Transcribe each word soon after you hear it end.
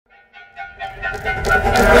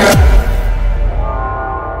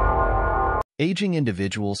Aging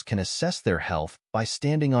individuals can assess their health by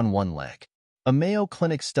standing on one leg. A Mayo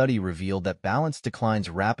Clinic study revealed that balance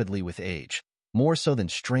declines rapidly with age, more so than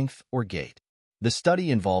strength or gait. The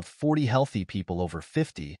study involved 40 healthy people over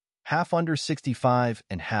 50, half under 65,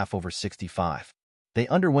 and half over 65. They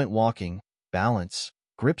underwent walking, balance,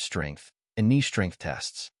 grip strength, and knee strength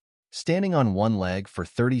tests. Standing on one leg for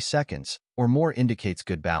 30 seconds or more indicates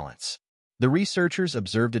good balance. The researchers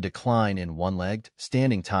observed a decline in one-legged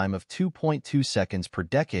standing time of 2.2 seconds per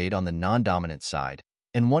decade on the non-dominant side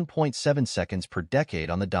and 1.7 seconds per decade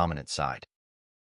on the dominant side.